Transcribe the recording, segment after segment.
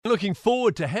Looking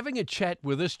forward to having a chat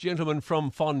with this gentleman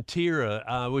from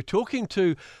Fonterra. We're talking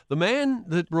to the man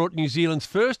that brought New Zealand's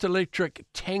first electric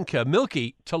tanker,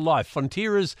 Milky, to life.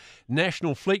 Fonterra's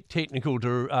National Fleet Technical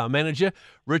Manager,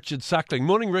 Richard Suckling.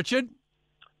 Morning, Richard.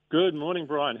 Good morning,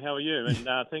 Brian. How are you? And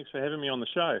thanks for having me on the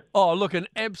show. Oh, look, an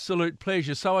absolute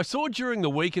pleasure. So I saw during the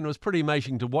week, and it was pretty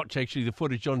amazing to watch actually the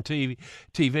footage on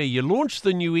TV. You launched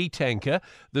the new e-tanker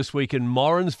this week in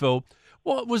Morrinsville.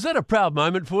 Well, was that a proud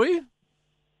moment for you?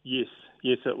 Yes,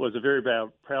 it was a very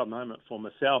proud moment for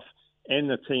myself and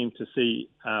the team to see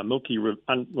Milky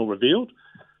revealed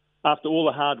after all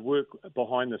the hard work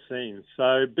behind the scenes.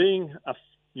 So being a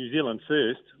New Zealand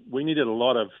first, we needed a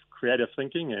lot of creative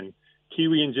thinking and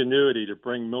Kiwi ingenuity to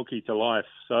bring Milky to life.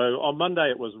 So on Monday,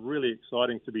 it was really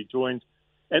exciting to be joined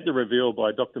at the reveal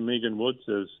by Dr. Megan Woods,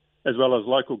 as well as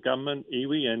local government,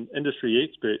 iwi and industry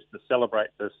experts to celebrate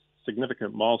this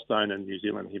significant milestone in New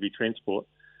Zealand heavy transport.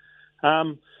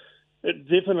 It's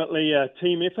definitely a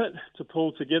team effort to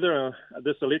pull together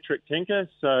this electric tanker.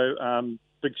 So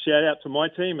big shout out to my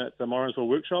team at the Morrinsville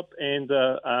Workshop and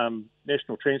the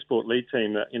National Transport Lead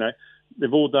team. That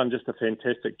they've all done just a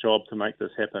fantastic job to make this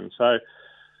happen. So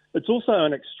it's also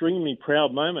an extremely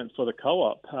proud moment for the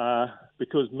co-op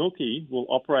because Milky will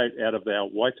operate out of our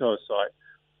Waitoa site,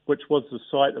 which was the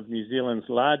site of New Zealand's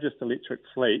largest electric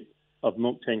fleet of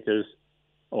milk tankers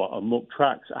or of milk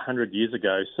trucks 100 years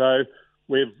ago. So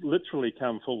we've literally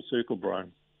come full circle,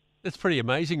 Brian. That's pretty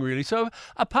amazing, really. So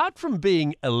apart from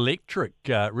being electric,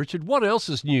 Richard, what else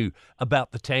is new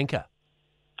about the tanker?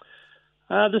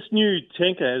 This new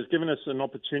tanker has given us an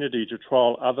opportunity to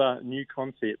trial other new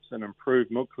concepts and improve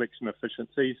milk collection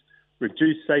efficiencies,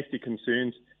 reduce safety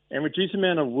concerns, and reduce the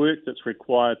amount of work that's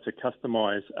required to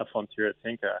customise a Fonterra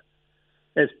tanker.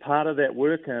 As part of that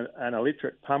work, an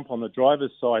electric pump on the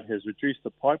driver's side has reduced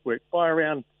the pipework by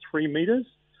around 3 metres,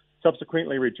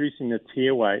 subsequently reducing the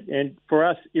tear weight. And for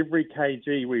us, every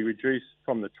kg we reduce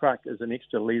from the truck is an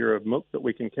extra litre of milk that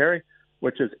we can carry,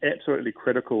 which is absolutely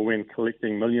critical when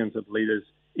collecting millions of litres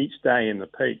each day in the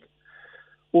peak.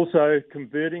 Also,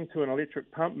 converting to an electric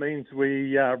pump means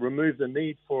we remove the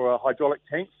need for a hydraulic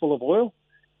tank full of oil,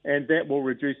 and that will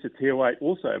reduce the tear weight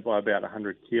also by about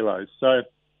 100 kilos. So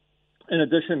in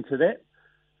addition to that,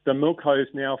 the milk hose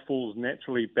now falls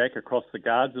naturally back across the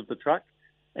guards of the truck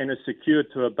and is secured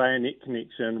to a bayonet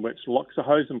connection which locks the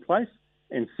hose in place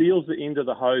and seals the end of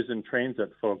the hose in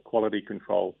transit for quality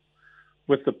control.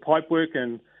 With the pipework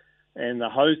and the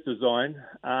hose design,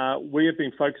 we have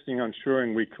been focusing on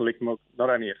ensuring we collect milk not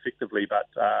only effectively but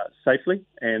safely,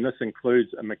 and this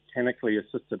includes a mechanically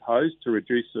assisted hose to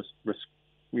reduce this risk,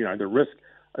 the risk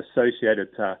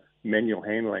associated to manual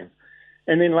handling.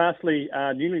 And then lastly,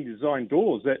 newly designed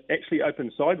doors that actually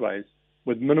open sideways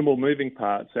with minimal moving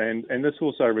parts, and this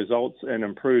also results in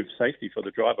improved safety for the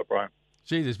driver, Brian.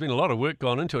 Gee, there's been a lot of work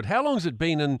gone into it. How long has it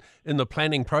been in the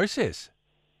planning process?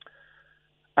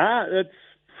 It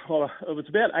was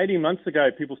about 18 months ago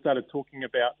people started talking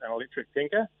about an electric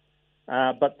tanker,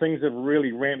 but things have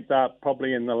really ramped up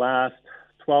probably in the last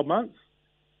 12 months,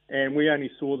 and we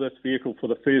only saw this vehicle for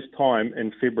the first time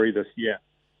in February this year.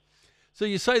 So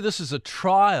you say this is a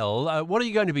trial. What are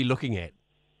you going to be looking at?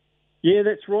 Yeah,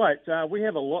 that's right. We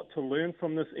have a lot to learn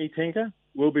from this e-tanker.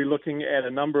 We'll be looking at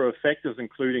a number of factors,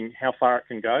 including how far it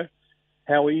can go,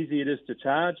 how easy it is to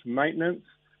charge, maintenance,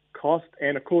 cost,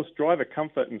 and of course, driver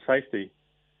comfort and safety.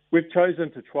 We've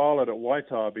chosen to trial it at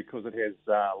Waitoa because it has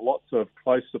lots of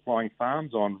close supplying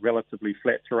farms on relatively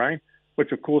flat terrain,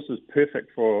 which of course is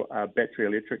perfect for a battery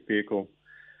electric vehicle.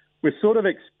 We're sort of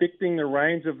expecting the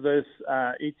range of this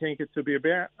e-tanker to be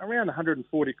around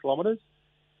 140 kilometres,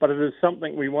 but it is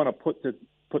something we want to put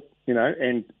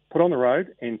on the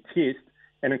road and test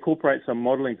and incorporate some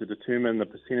modelling to determine the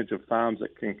percentage of farms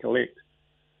it can collect.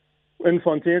 In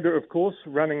Fonterra, of course,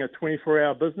 running a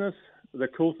 24-hour business, the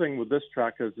cool thing with this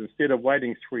truck is instead of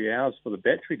waiting 3 hours for the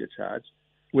battery to charge,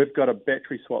 we've got a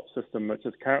battery swap system which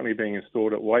is currently being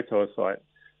installed at Waitoa site.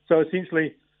 So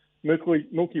essentially,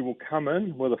 Milky will come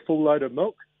in with a full load of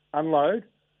milk, unload,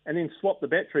 and then swap the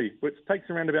battery, which takes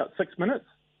around about 6 minutes.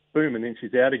 Boom, and then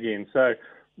she's out again. So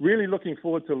really looking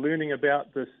forward to learning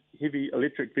about this heavy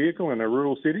electric vehicle in a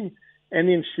rural setting and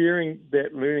then sharing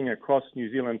that learning across New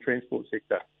Zealand transport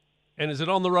sector. And is it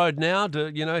on the road now,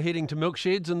 heading to milk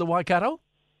sheds in the Waikato?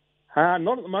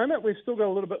 Not at the moment. We've still got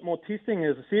a little bit more testing,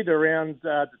 as I said, around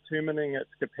determining its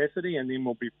capacity, and then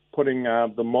we'll be putting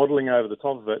the modelling over the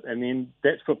top of it. And then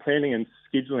that's for planning and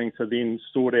scheduling to then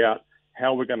sort out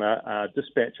how we're going to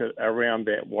dispatch it around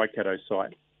that Waikato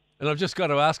site. And I've just got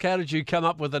to ask, how did you come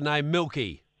up with the name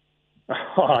Milky?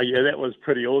 Oh, yeah, that was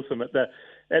pretty awesome. At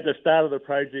at the start of the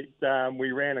project,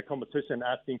 we ran a competition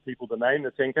asking people to name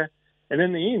the tanker. And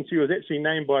in the end, she was actually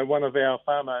named by one of our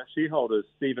farmer shareholders,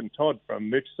 Stephen Todd from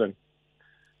Murchison.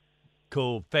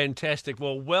 Cool. Fantastic.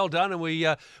 Well done. And we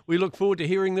look forward to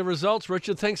hearing the results.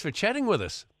 Richard, thanks for chatting with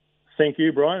us. Thank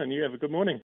you, Brian, and you have a good morning.